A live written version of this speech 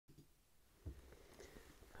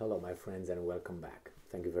Hello, my friends, and welcome back.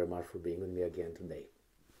 Thank you very much for being with me again today.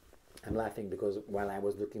 I'm laughing because while I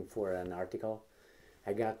was looking for an article,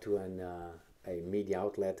 I got to a media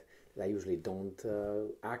outlet that I usually don't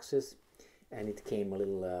access, and it came a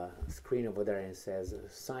little screen over there and it says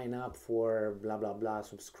sign up for blah blah blah,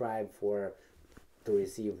 subscribe for to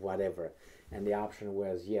receive whatever, and the option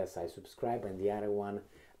was yes, I subscribe, and the other one,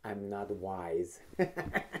 I'm not wise.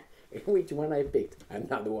 Which one I picked? I'm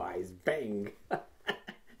not wise. Bang.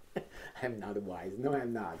 I'm not wise. No,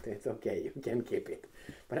 I'm not. It's okay. You can keep it.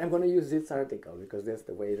 But I'm going to use this article because that's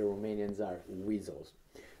the way the Romanians are, weasels.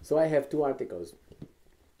 So I have two articles.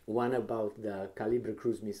 One about the Calibre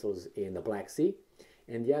cruise missiles in the Black Sea,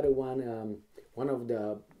 and the other one of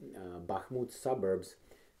the Bakhmut suburbs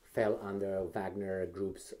fell under Wagner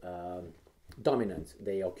group's dominance.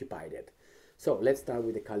 They occupied it. So let's start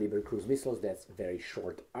with the Calibre cruise missiles. That's a very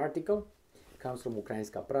short article. Comes from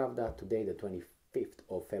Ukrainska Pravda, today the 25th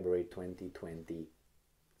of February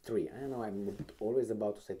 2023. I know I'm always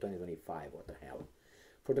about to say 2025, what the hell.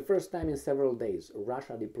 For the first time in several days,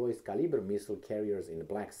 Russia deploys Calibre missile carriers in the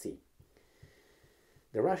Black Sea.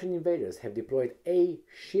 The Russian invaders have deployed a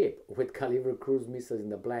ship with Calibre cruise missiles in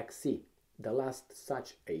the Black Sea. The last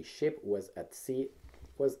such a ship was at sea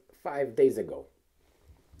was 5 days ago.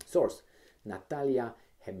 Source: Natalia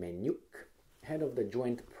Hemenyuk, head of the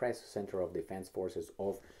Joint Press Center of Defense Forces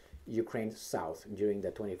of Ukraine's South, during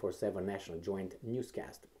the 24/7 National Joint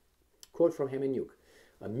Newscast. Quote from Hemenyuk: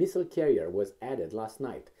 a missile carrier was added last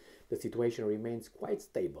night. The situation remains quite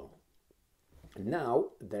stable.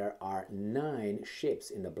 Now there are 9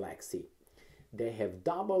 ships in the Black Sea. They have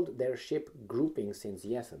doubled their ship grouping since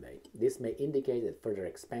yesterday. This may indicate that further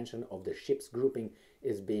expansion of the ship's grouping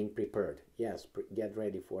is being prepared. Yes, get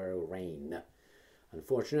ready for a rain.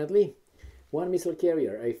 Unfortunately, one missile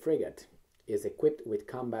carrier, a frigate, is equipped with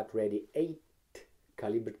combat-ready 8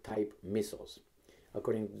 Calibre type missiles.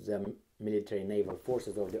 According to the military naval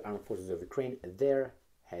forces of the armed forces of Ukraine, there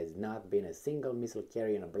has not been a single missile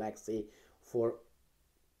carrier in the Black Sea for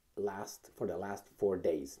the last 4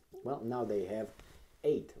 days. Well, now they have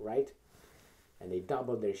 8, right? And they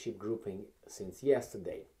doubled their ship grouping since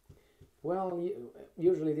yesterday. Well,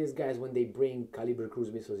 usually these guys, when they bring Calibre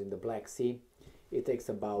cruise missiles in the Black Sea, it takes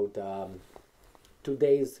about 2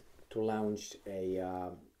 days to launch a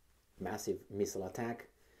massive missile attack.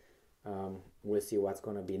 We'll see what's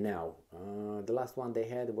going to be now. The last one they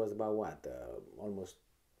had was about what? Almost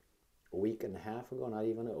a week and a half ago, not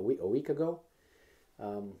even a week ago.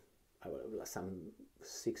 Some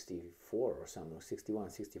 64 or something, 61,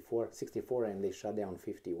 64, and they shut down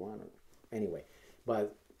 51. Anyway,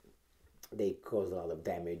 but they caused a lot of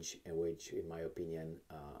damage, which, in my opinion,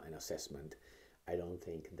 an assessment, I don't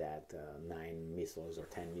think that 9 missiles or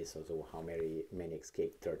 10 missiles, or how many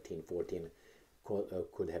escaped, 13, 14,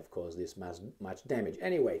 could have caused this much damage.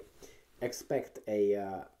 Anyway, expect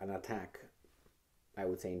an attack, I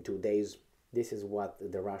would say, in 2 days. This is what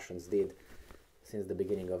the Russians did since the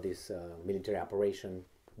beginning of this military operation.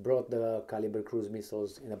 Brought the Calibre cruise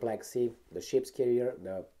missiles in the Black Sea, the ship's carrier,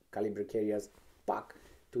 the Calibre carriers,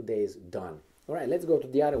 2 days, done. All right, let's go to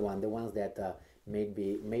the other one, the ones that made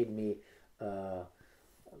me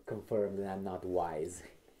confirm that I'm not wise.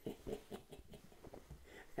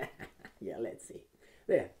 Yeah, let's see.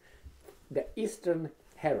 There, the Eastern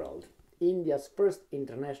Herald, India's first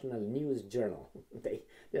international news journal. They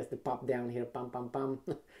just pop down here, pam pam pam.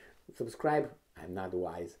 Subscribe. I'm not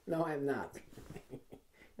wise. No, I'm not.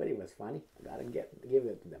 But it was funny. I gotta give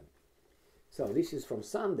it to them. So this is from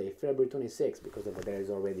Sunday, February 26th, because over there is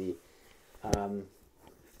already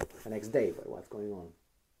the next day. But what's going on?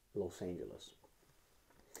 Los Angeles.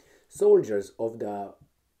 Soldiers of the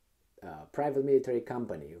private military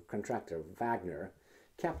company, contractor Wagner,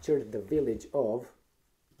 captured the village of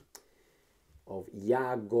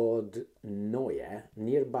Yagodnoye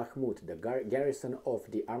near Bakhmut. The garrison of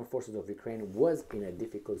the armed forces of Ukraine was in a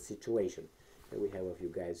difficult situation. Here we have a few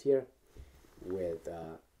guys here with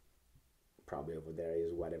probably over there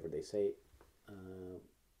is whatever they say.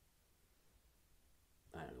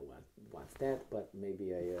 I don't know what's that, but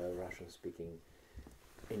maybe a Russian-speaking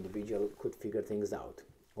individual could figure things out,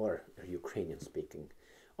 or a Ukrainian-speaking.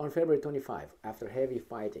 On February 25, after heavy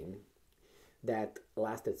fighting that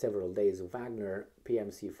lasted several days, Wagner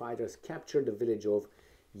PMC fighters captured the village of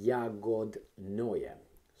Yagodnoye.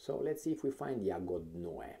 So let's see if we find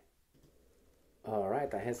Yagodnoye. All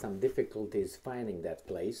right, I had some difficulties finding that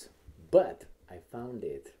place, but I found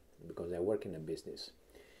it because I work in a business.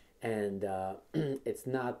 And it's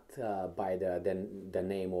not by the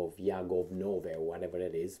name of Yagovnove or whatever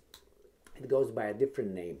it is. It goes by a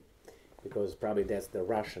different name, because probably that's the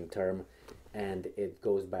Russian term, and it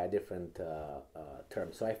goes by a different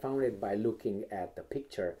term. So I found it by looking at the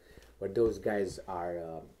picture where those guys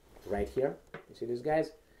are right here. You see these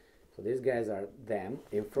guys? So these guys are them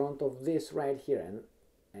in front of this right here,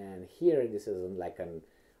 and here this is like an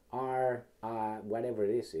R, whatever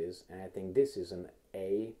this is, and I think this is an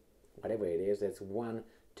A, whatever it is. That's 1,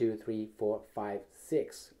 2, 3, 4, 5,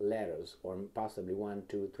 6 letters, or possibly 1,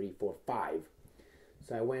 2, 3, 4, 5.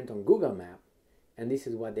 So I went on Google Map, and this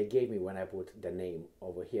is what they gave me when I put the name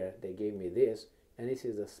over here. They gave me this, and this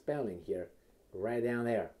is the spelling here, right down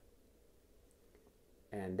there.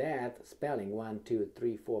 And that spelling 1, 2,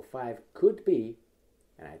 3, 4, 5 could be,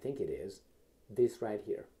 and I think it is, this right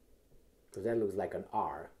here, because that looks like an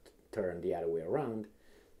R turned the other way around.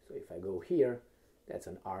 So if I go here, that's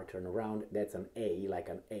an R turned around. That's an A, like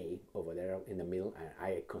an A over there in the middle.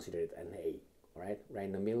 I consider it an A, all right? Right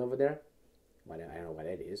in the middle over there. But I don't know what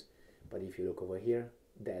that is. But if you look over here,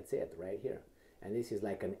 that's it right here. And this is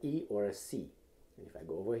like an E or a C. And if I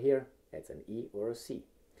go over here, that's an E or a C.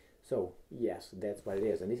 So yes, that's what it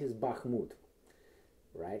is. And this is Bakhmut,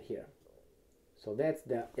 right here. So that's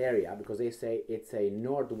the area, because they say it's a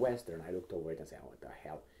northwestern. I looked over it and said, oh, what the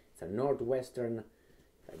hell? It's a northwestern.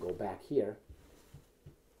 If I go back here,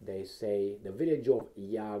 they say the village of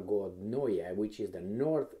Yagodnoye, which is the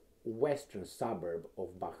northwestern suburb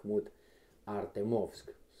of Bakhmut, Artemovsk.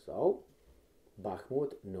 So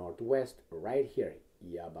Bakhmut, northwest, right here.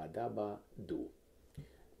 Yabadaba do.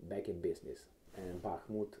 Back in business. And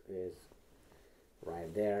Bakhmut is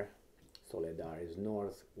right there. Soledar is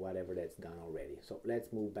north, whatever, that's done already. So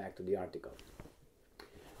let's move back to the article.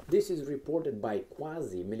 This is reported by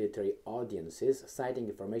quasi-military audiences, citing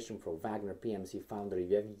information from Wagner PMC founder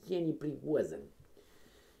Yevgeny Prigozhin.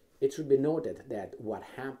 It should be noted that what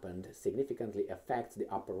happened significantly affects the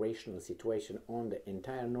operational situation on the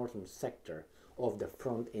entire northern sector of the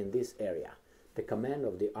front in this area. The command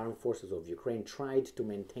of the armed forces of Ukraine tried to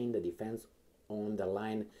maintain the defense on the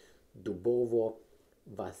line Dubovo,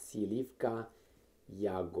 Vasilivka,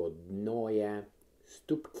 Yagodnoye,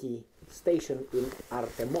 Stupki station in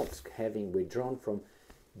Artemovsk, having withdrawn from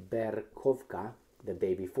Berkovka the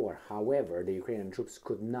day before. However, the Ukrainian troops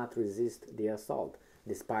could not resist the assault,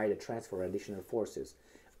 despite the transfer of additional forces.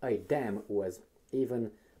 A dam was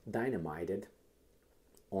even dynamited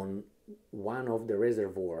on one of the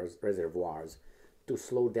reservoirs to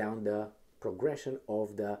slow down the progression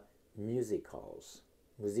of the musicians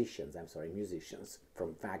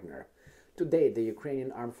from Wagner. Today, the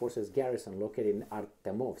Ukrainian Armed Forces garrison located in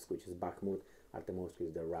Artemovsk, which is Bakhmut. Artemovsk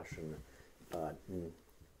is the Russian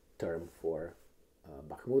term for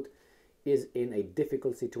Bakhmut, is in a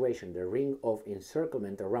difficult situation. The ring of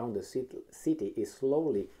encirclement around the city is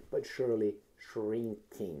slowly but surely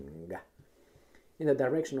shrinking. In the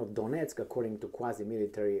direction of Donetsk, according to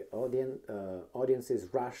quasi-military audiences,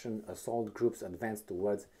 Russian assault groups advanced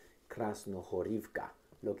towards Krasnohorivka,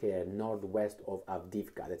 located northwest of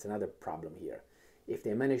Avdiivka. That's another problem here. If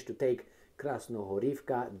they manage to take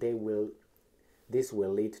Krasnohorivka, this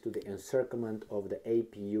will lead to the encirclement of the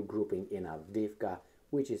APU grouping in Avdiivka,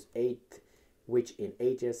 which in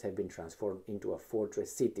 8 years have been transformed into a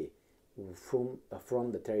fortress city from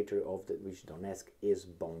the territory of which Donetsk is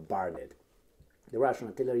bombarded. The Russian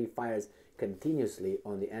artillery fires continuously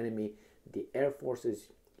on the enemy. The air forces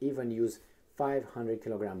even use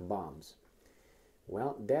 500-kilogram bombs.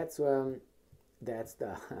 Well, that's the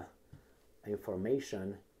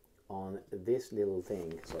information on this little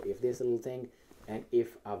thing. So if this little thing, and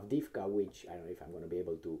if Avdiivka, which I don't know if I'm going to be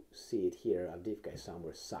able to see it here, Avdiivka is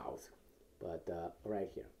somewhere south, but right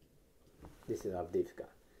here, this is Avdiivka.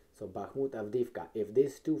 So Bakhmut, Avdiivka, if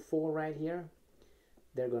these two fall right here,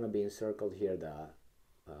 they're going to be encircled here, the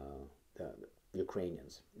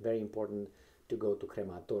Ukrainians. Very important to go to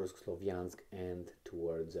Krematorsk, Slovyansk, and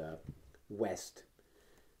towards west.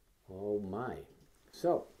 Oh my.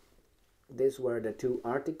 So these were the two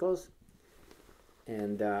articles,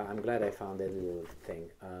 and I'm glad I found that little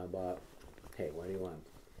thing. But hey, what do you want?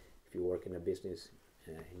 If you work in a business,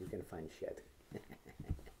 you can find shit.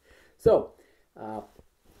 So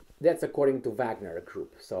that's according to Wagner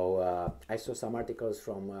Group. So I saw some articles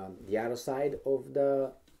from the other side of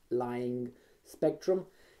the lying spectrum,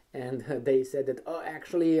 and they said that, oh,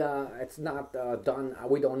 actually, it's not done.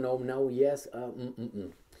 We don't know. No, yes.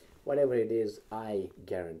 Whatever it is, I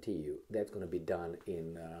guarantee you that's going to be done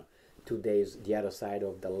in 2 days. The other side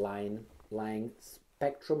of the lying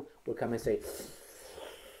spectrum will come and say,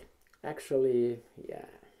 actually, yeah.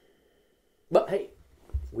 But hey,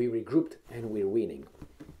 we regrouped and we're winning.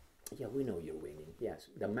 Yeah, we know you're winning. Yes,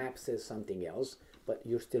 the map says something else, but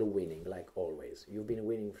you're still winning, like always. You've been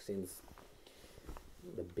winning since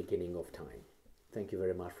the beginning of time. Thank you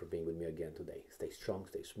very much for being with me again today. Stay strong,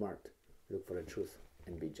 stay smart, look for the truth,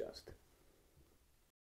 and be just.